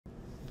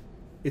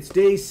It's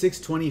day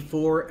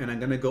 624 and I'm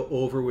going to go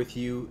over with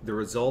you the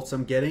results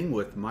I'm getting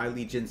with My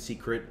Lead Gen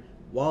Secret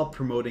while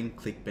promoting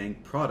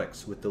Clickbank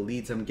products with the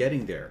leads I'm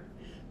getting there.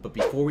 But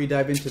before we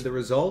dive into the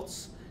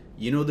results,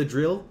 you know the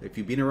drill. If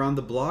you've been around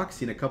the block,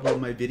 seen a couple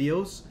of my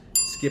videos,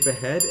 skip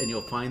ahead and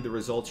you'll find the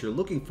results you're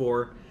looking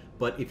for.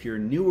 But if you're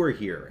newer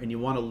here and you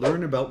want to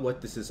learn about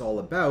what this is all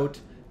about,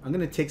 I'm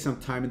going to take some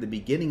time in the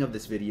beginning of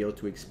this video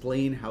to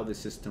explain how the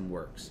system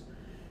works.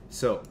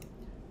 So,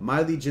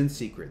 My Lead Gen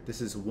Secret.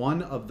 This is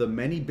one of the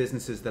many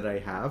businesses that I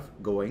have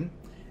going,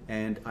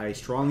 and I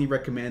strongly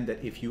recommend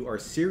that if you are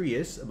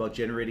serious about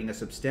generating a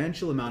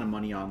substantial amount of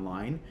money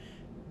online,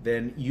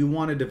 then you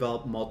want to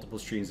develop multiple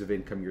streams of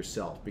income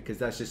yourself, because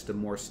that's just a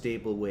more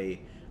stable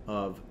way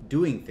of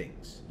doing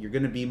things. You're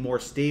going to be more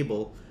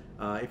stable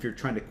if you're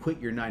trying to quit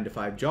your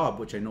 9-to-5 job,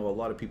 which I know a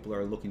lot of people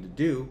are looking to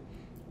do.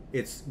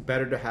 It's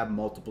better to have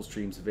multiple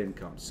streams of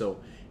income. So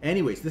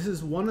anyways, this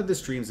is one of the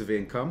streams of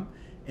income.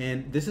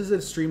 And this is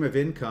a stream of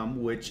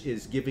income which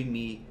is giving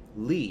me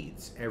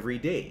leads every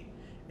day.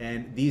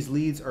 And these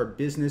leads are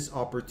business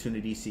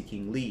opportunity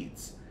seeking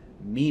leads,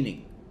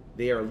 meaning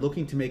they are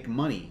looking to make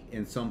money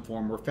in some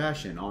form or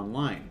fashion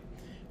online.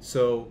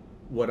 So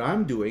what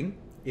I'm doing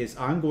is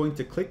I'm going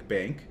to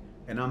Clickbank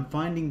and I'm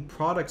finding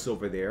products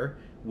over there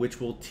which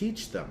will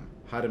teach them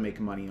how to make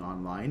money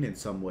online in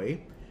some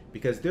way,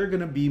 because they're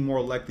going to be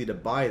more likely to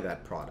buy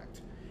that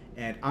product.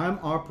 And I'm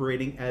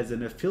operating as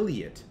an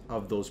affiliate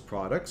of those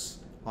products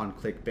on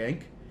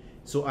Clickbank.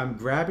 So I'm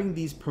grabbing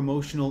these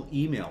promotional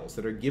emails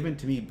that are given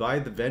to me by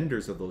the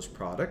vendors of those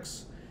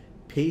products,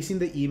 pasting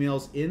the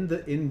emails in the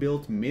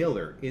inbuilt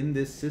mailer in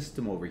this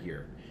system over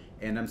here,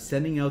 and I'm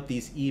sending out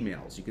these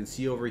emails. You can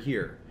see over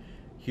here,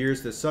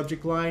 here's the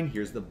subject line,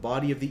 here's the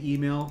body of the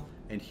email,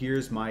 and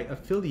here's my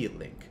affiliate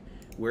link,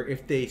 where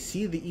if they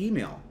see the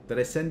email that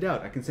I send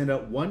out, I can send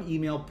out one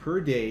email per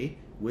day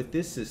with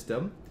this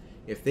system.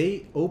 If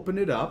they open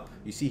it up,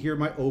 you see here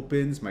my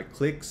opens, my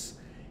clicks,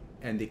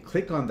 and they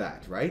click on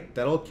that, right?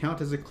 That'll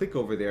count as a click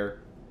over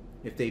there.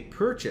 If they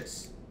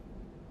purchase,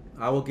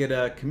 I will get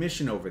a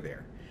commission over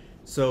there.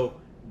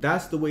 So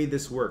that's the way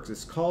this works.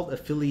 It's called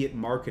affiliate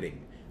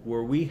marketing,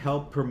 where we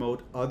help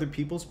promote other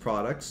people's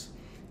products,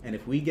 and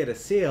if we get a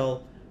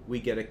sale, we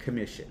get a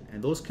commission.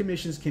 And those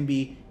commissions can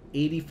be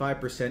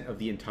 85% of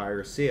the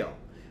entire sale,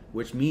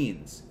 which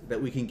means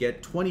that we can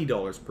get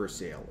 $20 per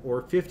sale,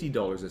 or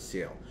 $50 a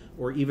sale,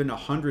 or even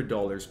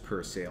 $100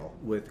 per sale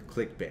with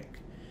Clickbank.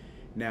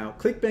 Now,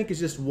 Clickbank is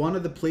just one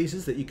of the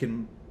places that you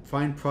can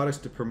find products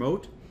to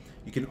promote.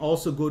 You can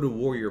also go to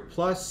Warrior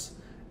Plus,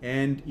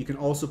 and you can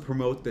also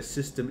promote the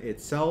system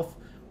itself,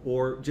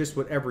 or just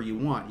whatever you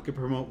want. You can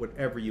promote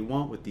whatever you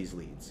want with these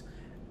leads.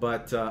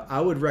 But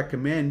I would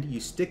recommend you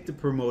stick to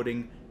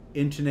promoting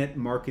internet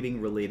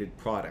marketing related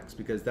products,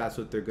 because that's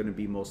what they're going to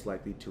be most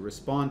likely to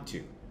respond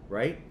to,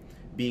 right?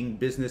 Being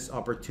business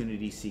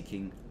opportunity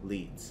seeking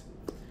leads.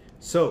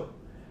 So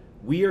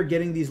we are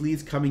getting these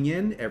leads coming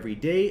in every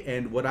day,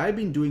 and what I've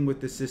been doing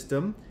with the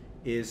system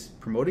is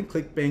promoting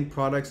Clickbank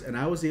products, and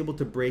I was able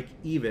to break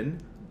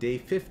even day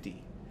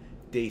 50.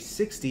 Day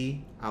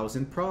 60, I was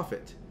in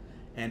profit.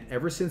 And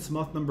ever since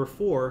month number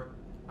 4,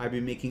 I've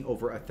been making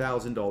over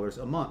 $1,000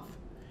 a month.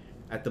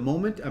 At the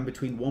moment, I'm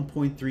between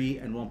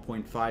 $1.3 and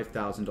 $1.5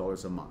 thousand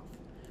a month.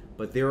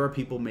 But there are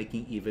people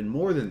making even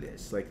more than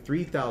this, like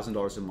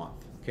 $3,000 a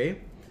month,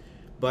 okay?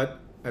 But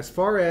as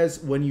far as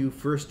when you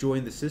first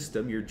join the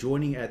system, you're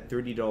joining at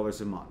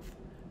 $30 a month.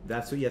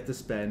 That's what you have to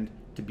spend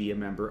to be a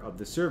member of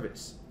the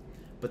service.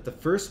 But the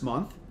first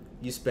month,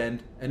 you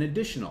spend an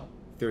additional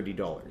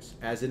 $30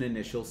 as an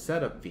initial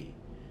setup fee.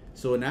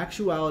 So in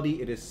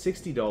actuality, it is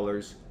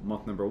 $60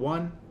 month number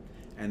 1,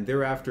 and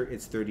thereafter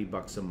it's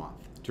 $30 a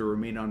month to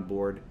remain on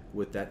board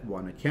with that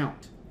one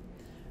account.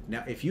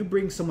 Now, if you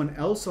bring someone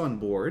else on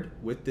board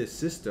with this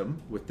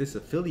system, with this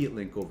affiliate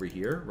link over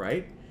here,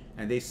 right,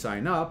 and they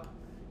sign up,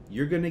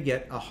 you're going to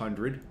get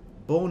 100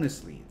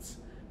 bonus leads,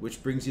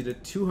 which brings you to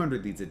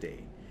 200 leads a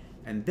day.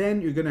 And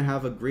then you're going to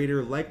have a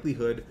greater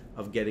likelihood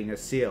of getting a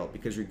sale,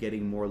 because you're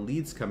getting more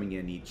leads coming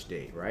in each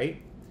day,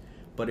 right?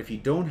 But if you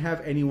don't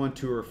have anyone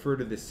to refer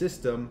to the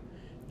system,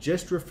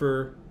 just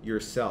refer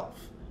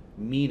yourself,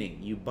 meaning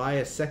you buy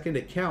a second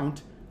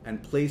account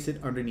and place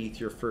it underneath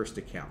your first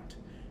account.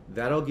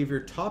 That'll give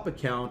your top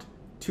account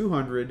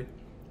 200,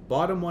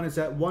 bottom one is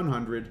at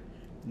 100.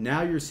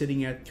 Now you're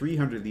sitting at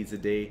 300 leads a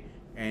day,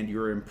 and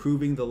you're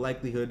improving the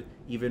likelihood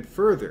even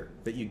further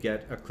that you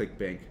get a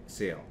Clickbank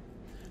sale.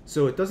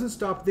 So it doesn't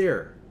stop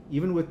there.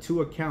 Even with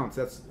 2 accounts,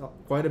 that's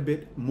quite a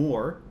bit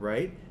more,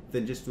 right,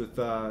 than just with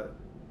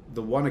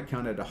the one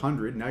account at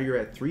 100. Now you're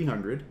at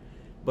 300,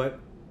 but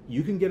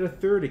you can get a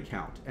third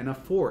account and a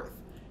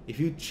fourth. If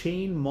you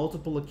chain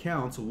multiple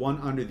accounts one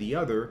under the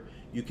other,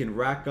 you can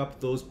rack up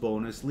those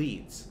bonus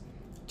leads.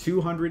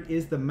 200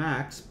 is the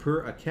max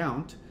per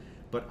account,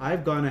 but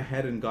I've gone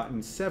ahead and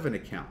gotten 7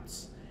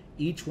 accounts,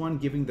 each one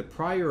giving the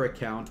prior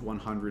account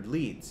 100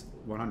 leads,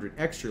 100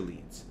 extra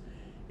leads.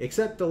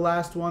 Except the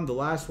last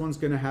one's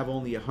going to have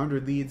only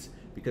 100 leads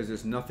because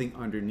there's nothing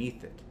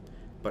underneath it.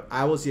 But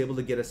I was able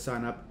to get a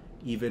sign up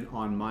even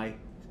on my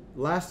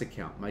last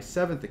account, my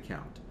 7th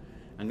account.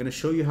 I'm going to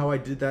show you how I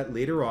did that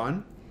later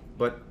on,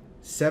 but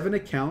 7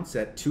 accounts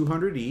at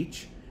 200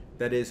 each,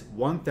 that is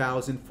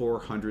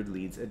 1,400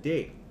 leads a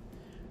day.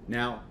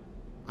 Now,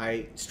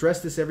 I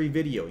stress this every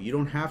video. You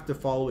don't have to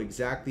follow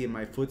exactly in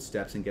my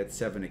footsteps and get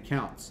 7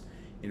 accounts.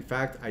 In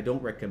fact, I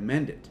don't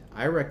recommend it.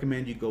 I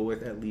recommend you go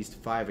with at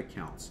least 5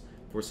 accounts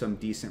for some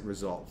decent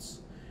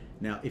results.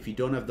 Now, if you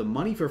don't have the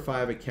money for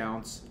 5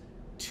 accounts,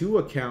 2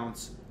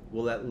 accounts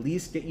will at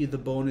least get you the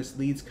bonus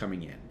leads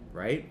coming in,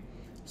 right?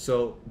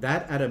 So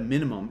that at a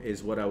minimum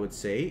is what I would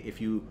say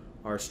if you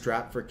are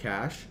strapped for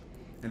cash.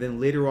 And then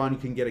later on you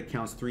can get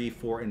accounts 3,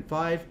 4, and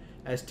 5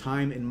 as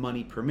time and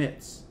money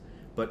permits.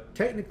 But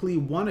technically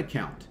 1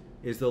 account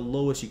is the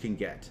lowest you can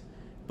get.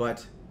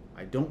 But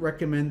I don't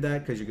recommend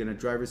that because you're going to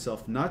drive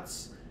yourself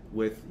nuts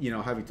with, you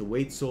know, having to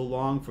wait so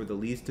long for the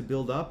leads to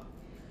build up.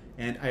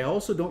 And I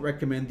also don't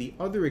recommend the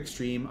other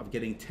extreme of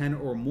getting 10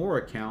 or more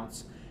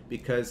accounts,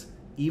 because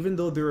even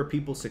though there are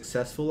people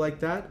successful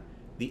like that,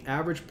 the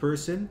average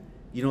person,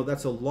 you know,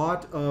 that's a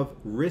lot of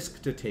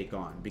risk to take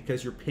on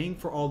because you're paying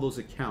for all those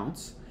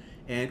accounts.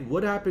 And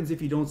what happens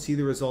if you don't see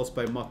the results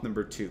by month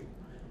number 2?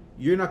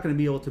 You're not going to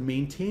be able to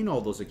maintain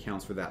all those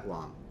accounts for that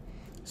long.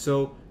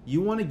 So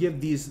you want to give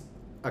these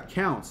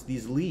accounts,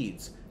 these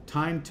leads,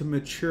 time to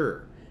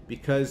mature,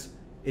 because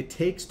it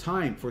takes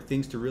time for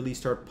things to really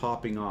start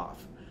popping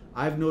off.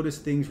 I've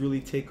noticed things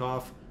really take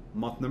off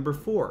month number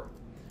 4.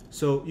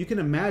 So you can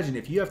imagine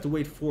if you have to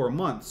wait 4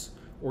 months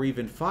or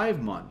even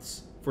 5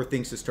 months for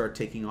things to start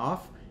taking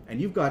off,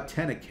 and you've got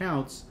 10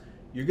 accounts,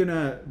 you're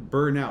gonna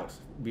burn out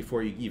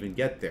before you even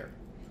get there.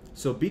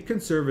 So be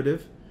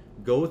conservative,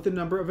 go with the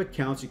number of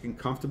accounts you can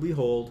comfortably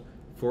hold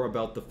for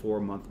about the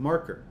 4-month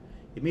marker.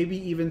 It may be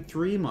even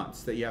 3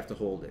 months that you have to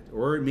hold it,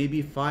 or it may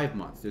be 5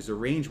 months. There's a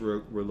range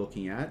we're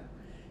looking at.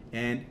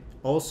 And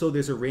also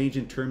there's a range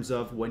in terms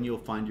of when you'll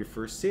find your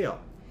first sale.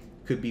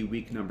 Could be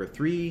week number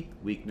 3,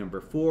 week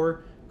number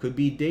 4, could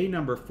be day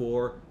number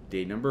 4,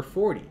 day number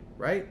 40,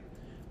 right?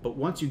 But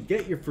once you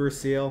get your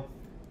first sale,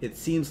 it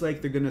seems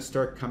like they're gonna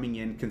start coming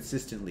in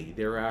consistently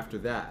thereafter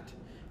that.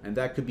 And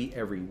that could be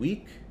every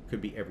week,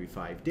 could be every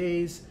 5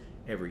 days,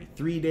 every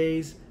 3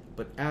 days,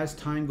 but as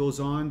time goes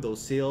on,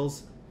 those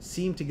sales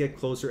seem to get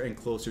closer and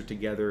closer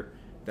together.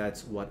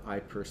 That's what I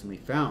personally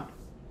found.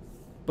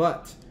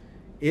 But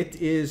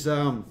it is,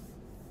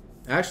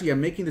 actually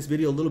I'm making this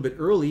video a little bit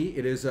early.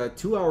 It is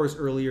 2 hours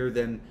earlier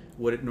than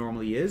what it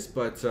normally is,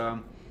 but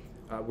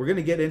we're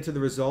gonna get into the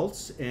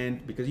results,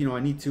 and because, you know, I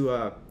need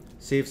to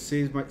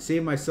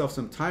save myself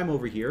some time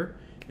over here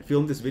and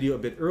film this video a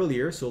bit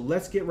earlier. So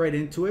let's get right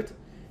into it,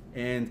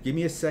 and give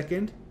me a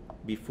second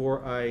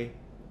before I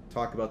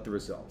talk about the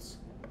results.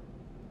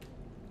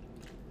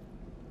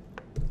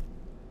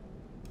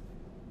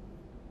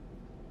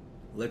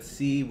 Let's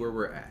see where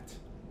we're at.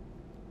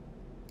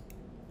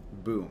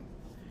 Boom,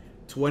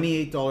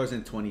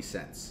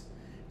 $28.20.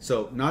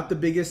 So not the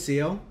biggest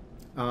sale.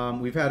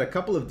 We've had a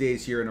couple of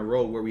days here in a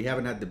row where we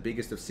haven't had the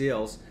biggest of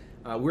sales.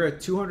 We're at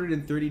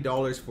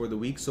 $230 for the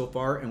week so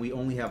far, and we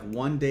only have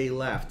 1 day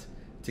left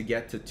to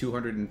get to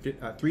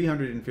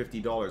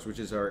 $350, which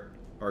is our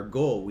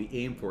goal we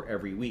aim for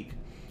every week.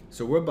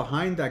 So we're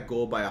behind that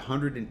goal by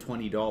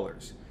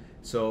 $120.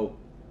 So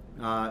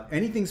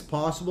anything's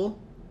possible.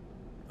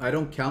 I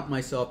don't count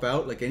myself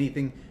out, like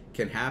anything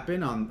can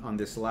happen on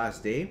this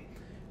last day.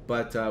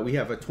 But we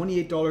have a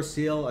 $28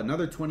 sale,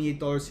 another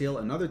 $28 sale,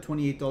 another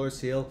 $28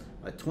 sale,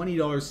 a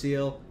 $20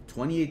 sale,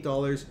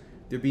 $28.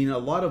 There have been a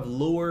lot of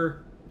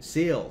lower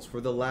sales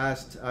for the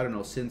last, I don't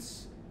know,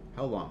 since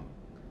how long?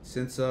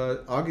 Since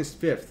August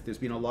 5th, there's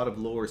been a lot of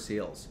lower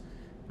sales.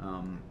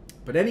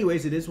 But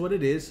anyways, it is what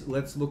it is.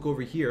 Let's look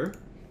over here.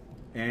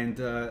 And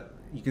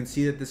you can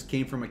see that this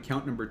came from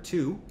account number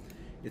 2.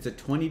 It's a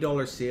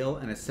 $20 sale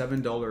and a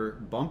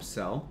 $7 bump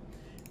sell.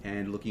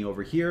 And looking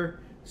over here,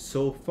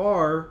 so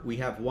far we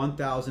have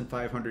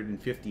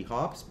 1,550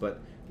 hops,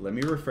 but let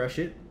me refresh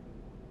it.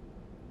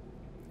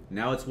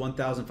 Now it's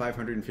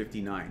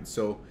 1,559.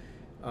 So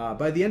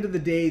by the end of the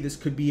day, this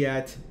could be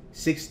at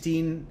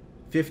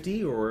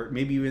 1,650 or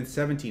maybe even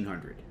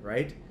 1,700,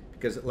 right?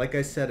 Because like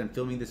I said, I'm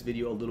filming this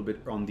video a little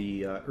bit on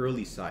the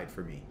early side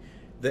for me.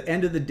 The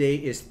end of the day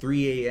is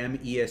 3 a.m.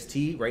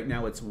 EST. Right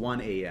now it's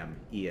 1 a.m.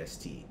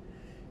 EST.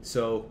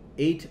 So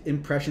 8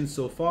 impressions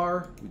so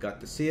far. We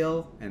got the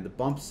sale, and the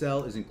bump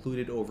sell is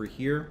included over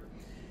here.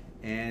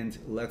 And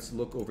let's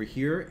look over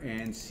here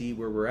and see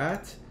where we're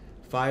at.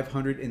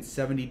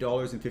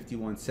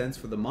 $570.51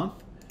 for the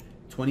month,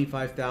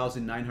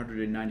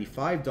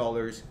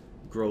 $25,995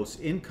 gross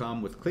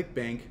income with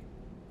Clickbank,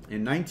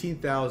 and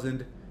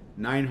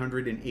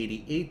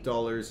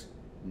 $19,988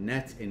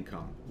 net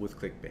income with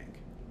Clickbank.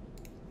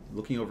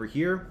 Looking over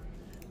here,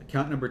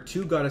 account number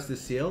 2 got us the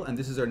sale, and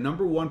this is our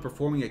number 1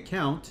 performing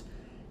account,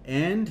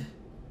 and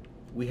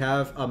we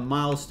have a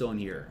milestone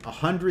here,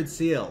 100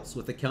 sales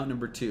with account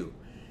number 2.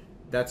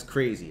 That's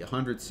crazy,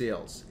 100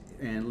 sales.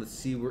 And let's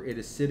see where it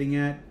is sitting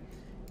at.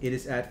 It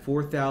is at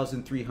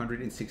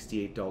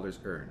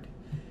 $4,368 earned.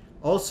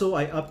 Also,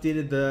 I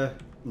updated the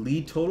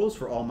lead totals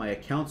for all my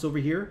accounts over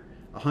here.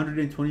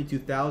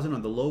 122,000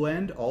 on the low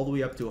end, all the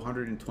way up to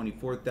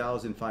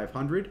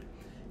 124,500,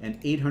 and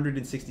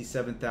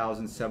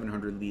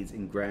 867,700 leads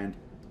in grand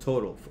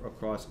total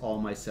across all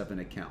my 7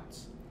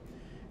 accounts.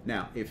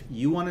 Now, if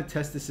you want to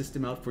test the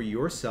system out for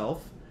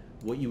yourself,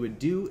 what you would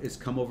do is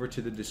come over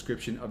to the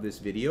description of this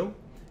video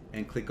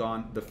and click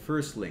on the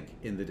first link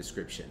in the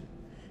description.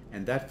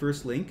 And that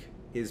first link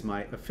is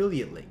my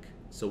affiliate link.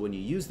 So when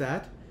you use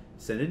that,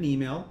 send an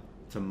email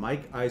to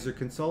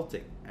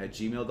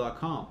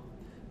mikeiserconsulting@gmail.com.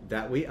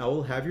 That way I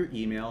will have your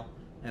email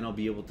and I'll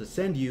be able to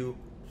send you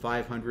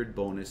 500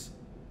 bonus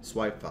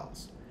swipe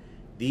files.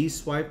 These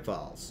swipe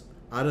files,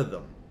 out of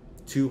them,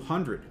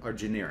 200 are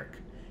generic.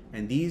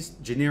 And these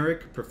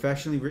generic,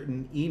 professionally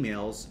written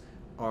emails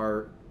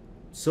are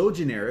so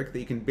generic that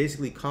you can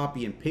basically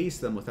copy and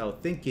paste them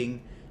without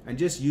thinking and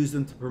just use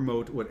them to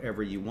promote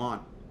whatever you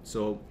want.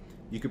 So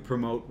you could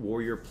promote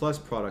Warrior Plus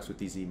products with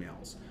these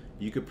emails.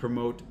 You could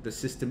promote the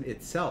system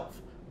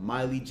itself,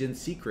 My Lead Gen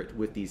Secret,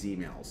 with these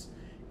emails.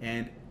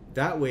 And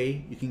that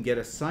way you can get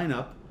a sign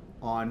up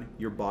on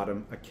your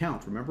bottom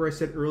account. Remember I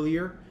said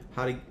earlier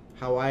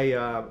how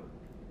I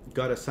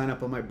got a sign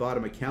up on my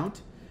bottom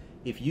account?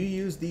 If you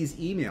use these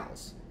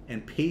emails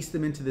and paste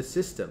them into the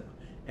system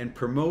and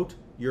promote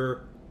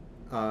your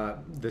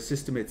the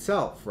system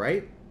itself,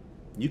 right?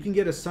 You can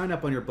get a sign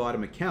up on your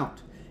bottom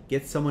account,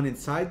 get someone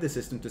inside the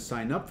system to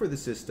sign up for the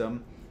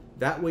system.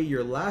 That way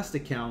your last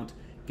account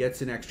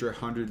gets an extra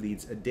 100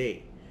 leads a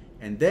day.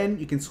 And then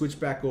you can switch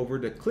back over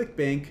to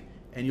Clickbank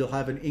and you'll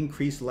have an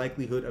increased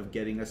likelihood of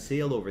getting a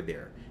sale over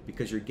there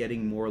because you're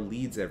getting more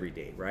leads every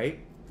day,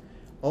 right?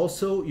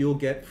 Also, you'll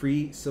get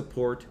free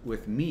support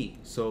with me.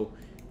 So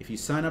if you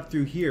sign up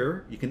through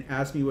here, you can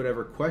ask me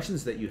whatever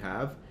questions that you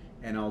have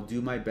and I'll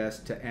do my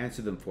best to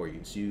answer them for you.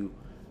 So you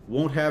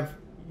won't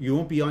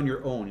be on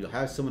your own. You'll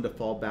have someone to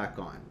fall back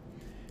on.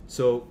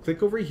 So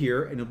click over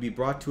here and you'll be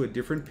brought to a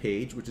different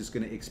page, which is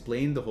going to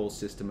explain the whole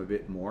system a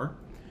bit more.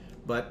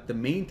 But the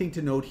main thing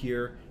to note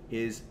here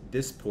is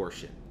this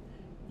portion.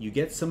 You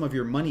get some of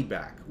your money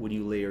back when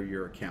you layer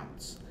your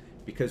accounts,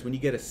 because when you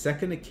get a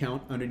second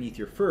account underneath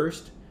your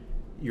first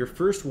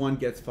one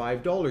gets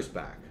 $5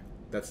 back.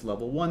 That's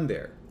level 1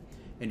 there.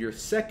 And your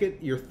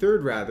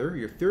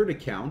third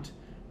account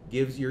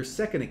gives your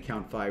second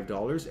account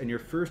 $5 and your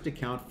first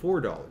account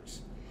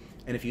 $4.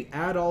 And if you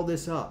add all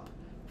this up,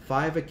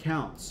 5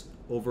 accounts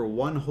over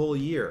 1 whole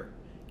year,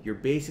 you're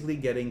basically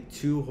getting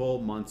 2 whole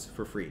months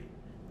for free.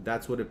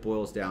 That's what it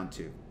boils down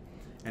to.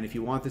 And if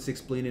you want this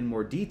explained in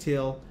more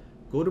detail,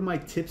 go to my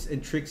tips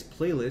and tricks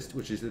playlist,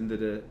 which is in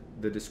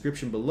the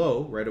description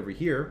below, right over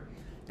here,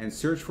 and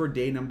search for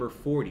day number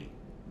 40.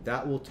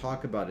 That will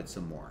talk about it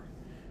some more.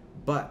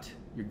 But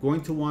you're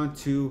going to want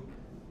to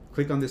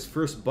click on this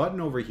first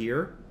button over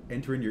here,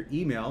 enter in your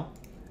email,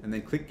 and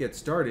then click Get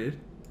Started.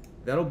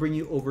 That'll bring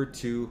you over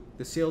to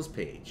the sales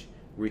page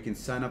where you can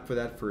sign up for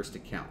that first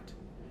account.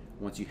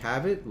 Once you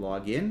have it,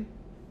 log in.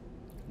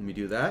 Let me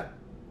do that.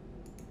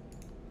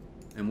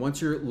 And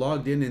once you're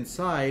logged in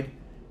inside,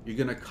 you're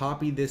going to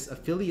copy this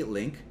affiliate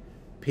link,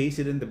 paste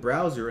it in the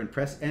browser, and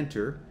press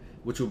enter,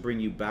 which will bring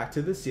you back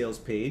to the sales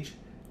page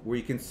where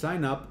you can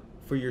sign up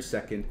for your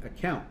second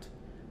account,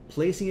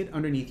 placing it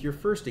underneath your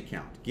first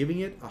account, giving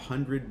it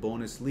 100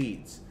 bonus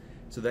leads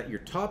so that your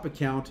top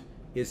account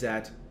is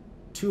at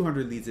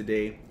 200 leads a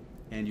day.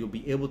 And you'll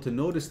be able to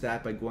notice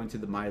that by going to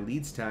the My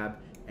Leads tab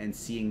and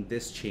seeing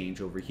this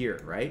change over here,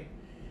 right?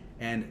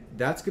 And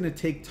that's going to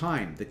take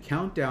time. The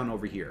countdown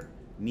over here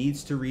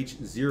needs to reach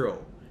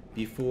 0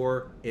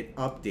 before it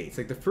updates.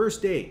 Like the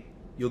first day,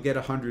 you'll get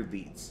 100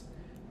 leads.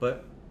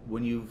 But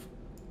when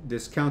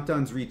this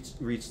countdown's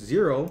reached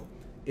 0,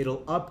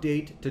 it'll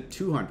update to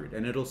 200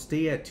 and it'll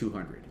stay at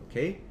 200,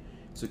 okay?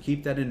 So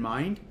keep that in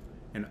mind,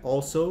 and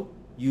also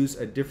use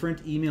a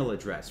different email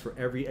address for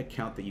every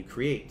account that you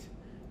create.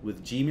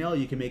 With Gmail,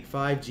 you can make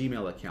 5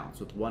 Gmail accounts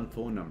with 1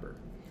 phone number.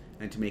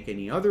 And to make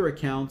any other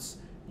accounts,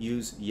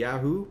 use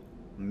Yahoo,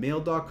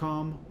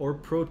 Mail.com, or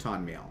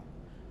Proton Mail.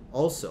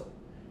 Also,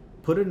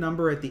 put a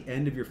number at the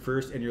end of your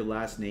first and your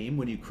last name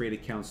when you create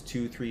accounts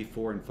 2, 3,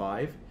 4, and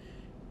 5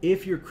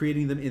 if you're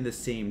creating them in the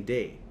same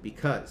day,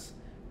 because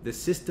the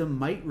system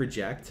might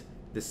reject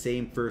the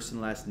same first and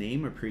last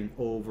name appearing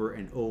over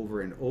and over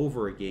and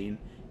over again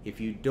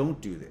if you don't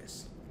do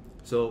this.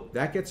 So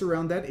that gets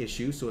around that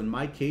issue. So in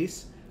my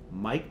case,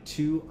 Mike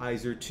 2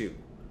 Iser 2,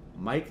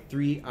 Mike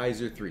 3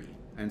 Iser 3,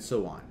 and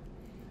so on.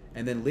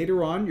 And then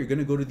later on, you're going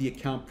to go to the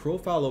account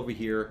profile over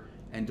here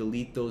and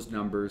delete those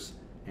numbers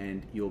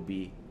and you'll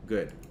be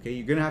good. Okay,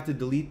 you're going to have to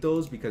delete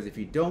those because if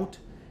you don't,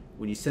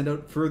 when you send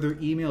out further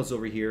emails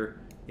over here,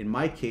 in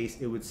my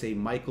case, it would say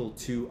Michael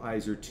 2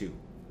 Iser 2.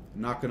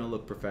 Not going to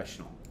look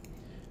professional.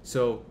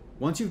 So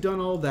once you've done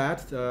all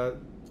that, the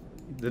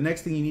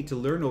next thing you need to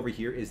learn over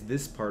here is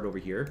this part over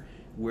here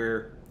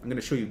where I'm going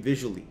to show you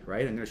visually,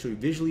 right? I'm going to show you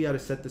visually how to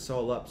set this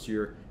all up so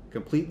you're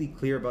completely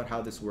clear about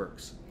how this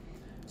works.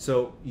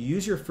 So you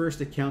use your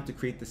first account to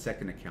create the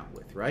second account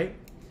with, right?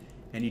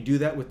 And you do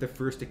that with the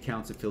first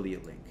account's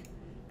affiliate link.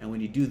 And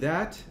when you do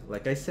that,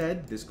 like I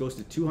said, this goes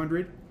to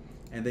 200.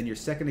 and then your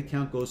second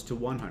account goes to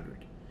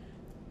 100.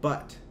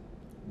 But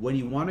when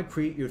you want to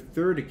create your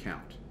third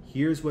account,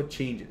 here's what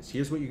changes.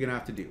 Here's what you're going to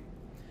have to do.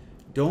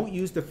 Don't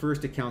use the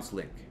first account's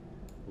link.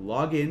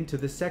 Log in to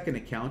the second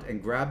account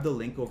and grab the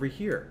link over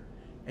here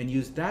and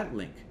use that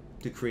link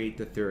to create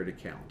the third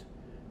account.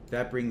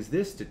 That brings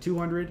this to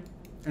 200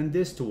 and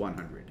this to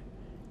 100.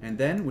 And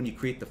then when you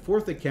create the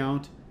fourth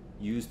account,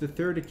 use the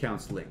third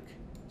account's link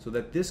so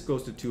that this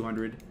goes to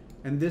 200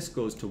 and this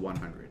goes to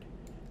 100.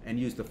 And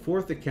use the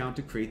fourth account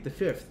to create the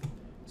fifth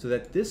so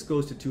that this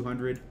goes to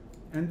 200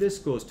 and this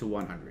goes to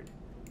 100.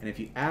 And if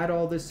you add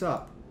all this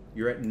up,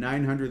 you're at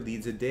 900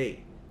 leads a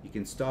day. You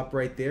can stop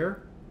right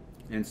there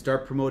and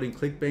start promoting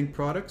Clickbank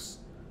products,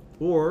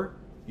 or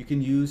you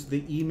can use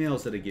the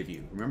emails that I give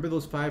you. Remember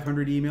those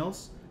 500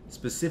 emails?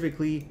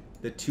 Specifically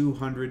the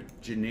 200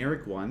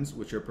 generic ones,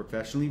 which are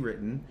professionally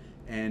written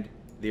and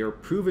they are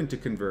proven to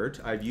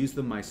convert. I've used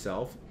them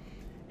myself.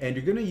 And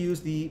you're going to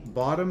use the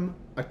bottom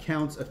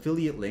account's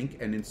affiliate link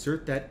and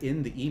insert that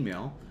in the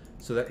email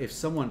so that if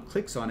someone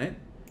clicks on it,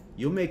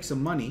 you'll make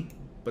some money.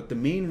 But the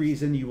main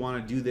reason you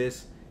want to do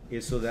this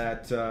is so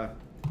that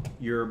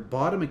your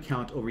bottom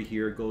account over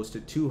here goes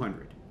to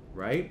 200,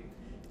 right?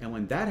 And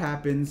when that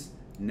happens,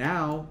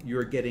 now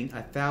you're getting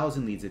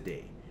 1,000 leads a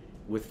day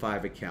with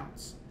 5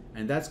 accounts.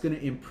 And that's going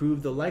to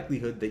improve the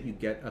likelihood that you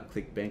get a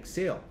Clickbank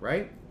sale,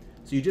 right?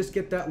 So you just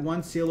get that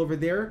one sale over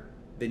there,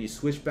 then you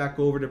switch back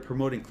over to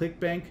promoting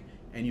Clickbank,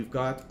 and you've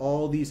got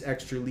all these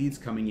extra leads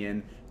coming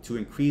in to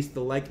increase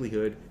the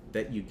likelihood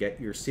that you get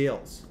your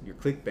sales, your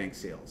Clickbank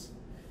sales.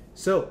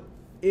 So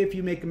if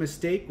you make a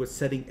mistake with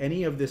setting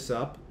any of this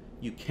up,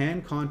 you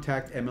can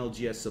contact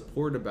MLGS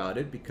support about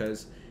it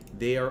because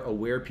they are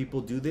aware people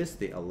do this,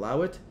 they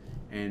allow it,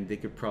 and they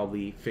could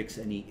probably fix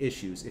any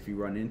issues if you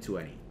run into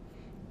any.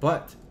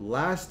 But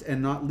last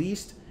and not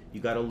least,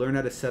 you got to learn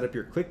how to set up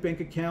your Clickbank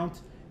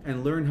account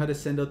and learn how to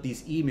send out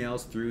these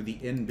emails through the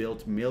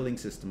inbuilt mailing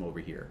system over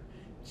here.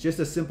 It's just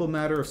a simple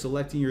matter of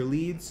selecting your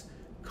leads,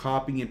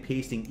 copying and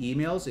pasting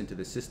emails into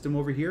the system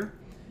over here,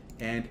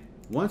 and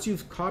once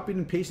you've copied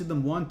and pasted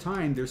them one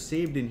time, they're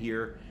saved in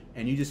here,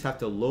 and you just have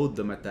to load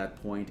them at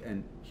that point,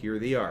 and here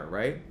they are,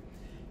 right?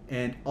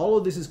 And all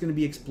of this is going to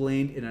be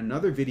explained in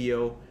another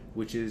video,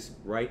 which is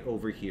right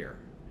over here,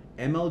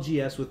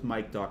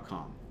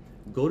 mlgswithmike.com.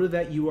 Go to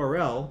that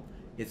URL.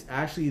 It's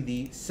actually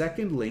the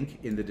second link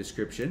in the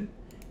description,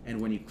 and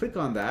when you click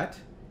on that,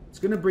 it's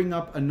going to bring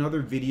up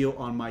another video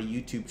on my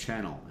YouTube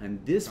channel,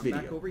 and this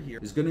video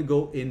is going to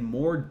go in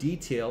more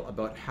detail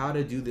about how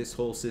to do this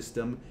whole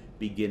system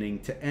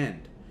beginning to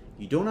end.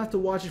 You don't have to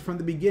watch it from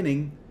the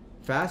beginning.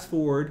 Fast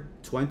forward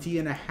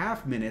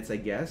 20.5 minutes, I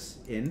guess,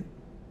 in.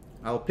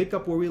 I'll pick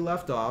up where we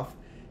left off,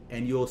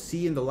 and you'll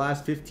see in the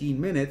last 15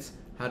 minutes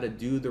how to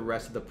do the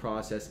rest of the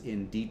process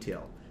in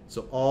detail.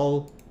 So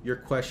all your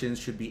questions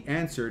should be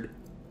answered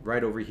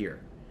right over here.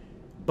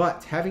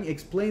 But having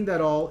explained that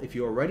all, if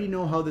you already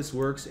know how this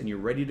works and you're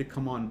ready to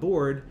come on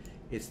board,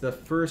 it's the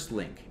first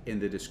link in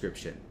the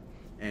description.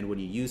 And when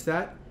you use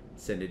that,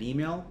 send an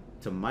email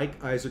to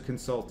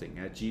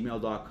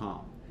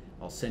mikeiserconsulting@gmail.com.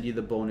 I'll send you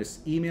the bonus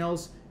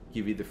emails,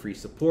 give you the free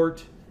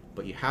support,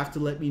 but you have to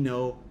let me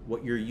know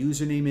what your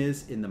username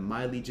is in the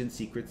My Legion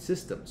secret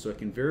system so I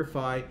can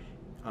verify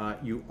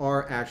you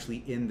are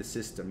actually in the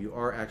system, you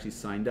are actually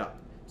signed up.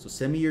 So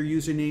send me your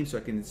username so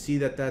I can see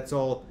that that's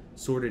all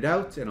sorted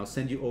out, and I'll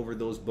send you over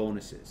those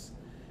bonuses.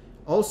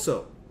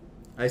 Also,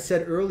 I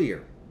said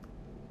earlier,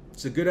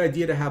 it's a good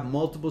idea to have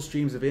multiple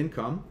streams of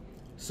income.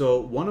 So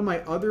one of my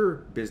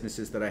other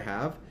businesses that I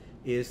have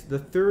is the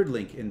third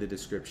link in the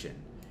description.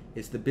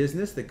 It's the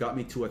business that got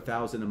me to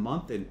 1,000 a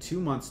month in 2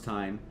 months'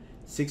 time,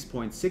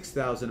 6.6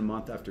 thousand a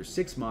month after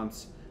 6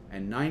 months,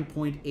 and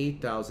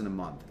 9.8 thousand a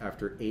month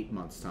after 8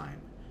 months'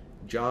 time.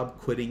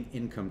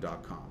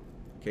 Jobquittingincome.com.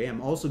 Okay,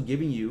 I'm also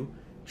giving you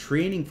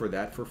training for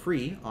that for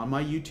free on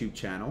my YouTube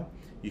channel.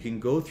 You can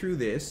go through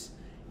this.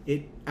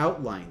 It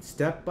outlines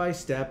step by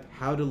step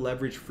how to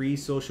leverage free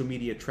social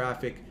media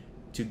traffic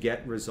to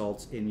get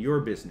results in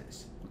your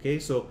business. Okay,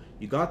 so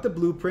you got the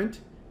blueprint,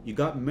 you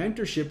got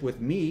mentorship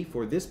with me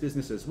for this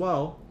business as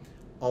well.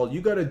 All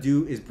you got to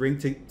do is bring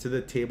to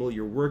the table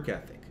your work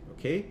ethic.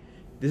 Okay,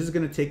 this is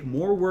going to take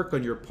more work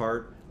on your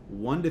part,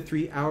 1 to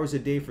 3 hours a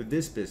day for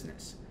this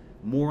business,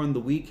 more on the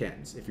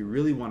weekends if you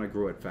really want to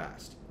grow it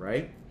fast,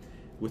 right?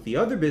 With the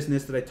other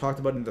business that I talked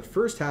about in the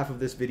first half of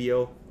this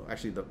video,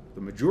 actually the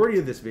majority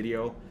of this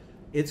video,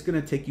 it's going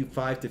to take you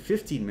 5 to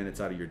 15 minutes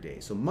out of your day.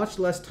 So much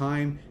less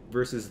time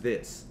versus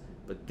this.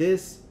 But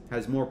this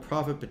has more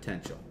profit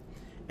potential.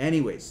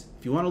 Anyways,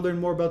 if you want to learn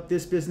more about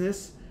this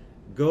business,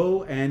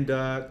 go and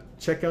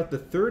check out the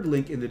third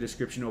link in the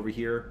description over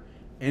here.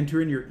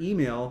 Enter in your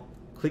email,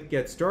 click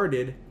get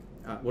started.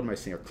 What am I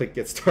saying? Click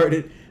get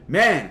started.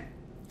 Man,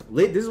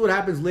 this is what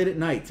happens late at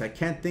night. I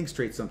can't think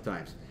straight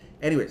sometimes.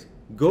 Anyways,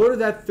 go to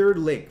that third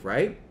link,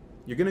 right?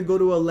 You're going to go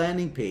to a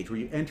landing page where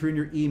you enter in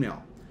your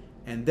email,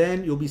 and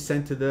then you'll be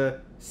sent to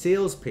the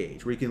sales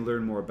page where you can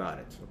learn more about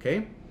it,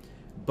 okay?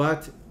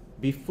 But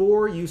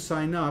before you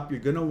sign up, you're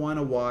going to want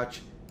to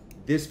watch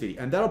this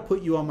video. And that'll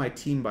put you on my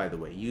team, by the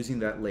way, using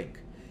that link.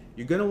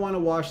 You're going to want to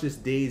watch this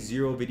day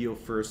 0 video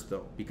first,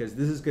 though, because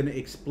this is going to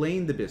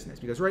explain the business.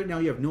 Because right now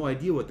you have no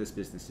idea what this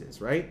business is,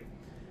 right?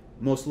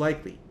 Most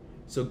likely.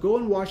 So go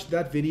and watch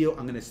that video.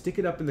 I'm going to stick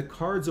it up in the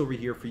cards over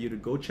here for you to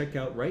go check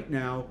out right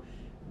now.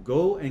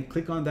 Go and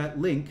click on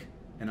that link,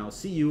 and I'll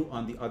see you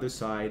on the other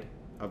side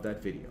of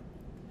that video.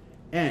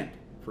 And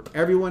for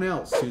everyone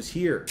else who's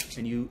here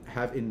and you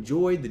have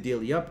enjoyed the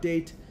daily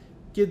update,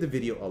 give the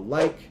video a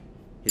like,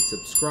 hit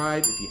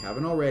subscribe if you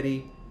haven't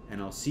already,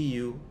 and I'll see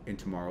you in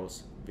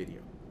tomorrow's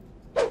video.